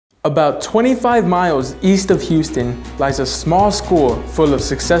About 25 miles east of Houston lies a small school full of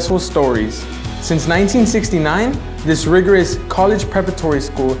successful stories. Since 1969, this rigorous college preparatory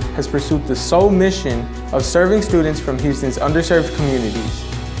school has pursued the sole mission of serving students from Houston's underserved communities.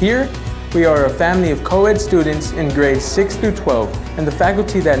 Here, we are a family of co-ed students in grades 6 through 12 and the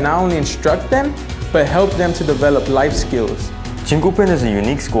faculty that not only instruct them, but help them to develop life skills. Chinquapin is a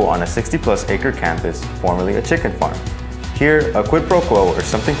unique school on a 60-plus acre campus, formerly a chicken farm. Here, a quid pro quo or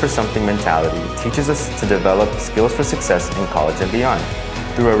something for something mentality teaches us to develop skills for success in college and beyond.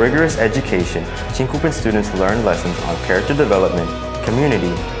 Through a rigorous education, Chinquapin students learn lessons on character development,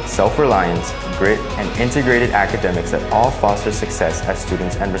 community, self-reliance, grit, and integrated academics that all foster success as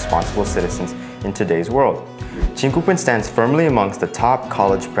students and responsible citizens in today's world. Chinquapin stands firmly amongst the top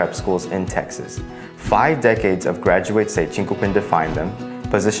college prep schools in Texas. 5 decades of graduates say Chinquapin defined them,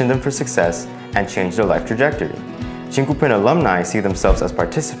 positioned them for success, and changed their life trajectory. Chinquapin alumni see themselves as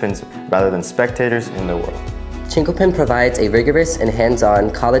participants rather than spectators in the world. Chinquapin provides a rigorous and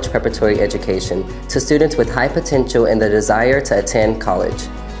hands-on college preparatory education to students with high potential and the desire to attend college.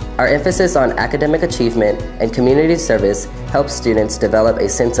 Our emphasis on academic achievement and community service helps students develop a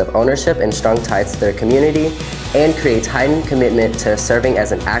sense of ownership and strong ties to their community and creates heightened commitment to serving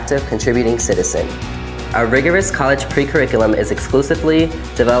as an active, contributing citizen. Our rigorous college pre-curriculum is exclusively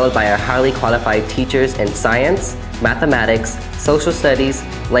developed by our highly qualified teachers in science, mathematics, social studies,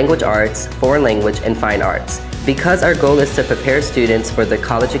 language arts, foreign language, and fine arts. Because our goal is to prepare students for the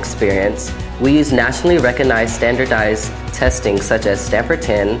college experience, we use nationally recognized standardized testing such as Stanford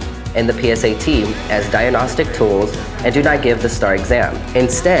 10 and the PSAT as diagnostic tools and do not give the STAR exam.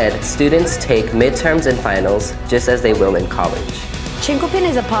 Instead, students take midterms and finals just as they will in college. Chinquapin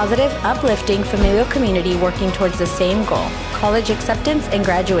is a positive, uplifting, familial community working towards the same goal, college acceptance and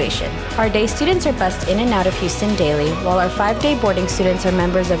graduation. Our day students are bused in and out of Houston daily, while our 5-day boarding students are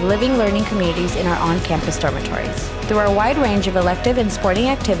members of living learning communities in our on-campus dormitories. Through our wide range of elective and sporting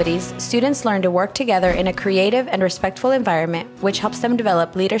activities, students learn to work together in a creative and respectful environment, which helps them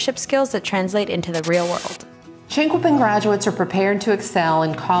develop leadership skills that translate into the real world. Chinquapin graduates are prepared to excel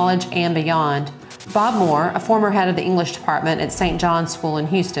in college and beyond. Bob Moore, a former head of the English department at St. John's School in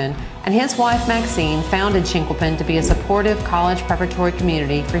Houston, and his wife Maxine founded Chinquapin to be a supportive college preparatory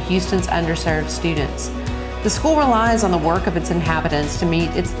community for Houston's underserved students. The school relies on the work of its inhabitants to meet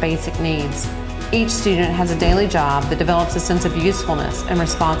its basic needs. Each student has a daily job that develops a sense of usefulness and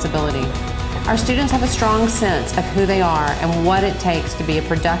responsibility. Our students have a strong sense of who they are and what it takes to be a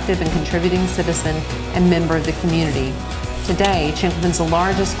productive and contributing citizen and member of the community. Today, Chinquapin's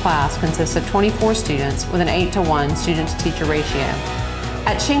largest class consists of 24 students with an 8-to-1 student-to-teacher ratio.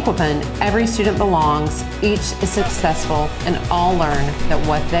 At Chinquapin, every student belongs, each is successful, and all learn that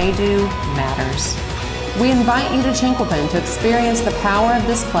what they do matters. We invite you to Chinquapin to experience the power of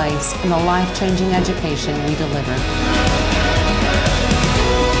this place and the life-changing education we deliver.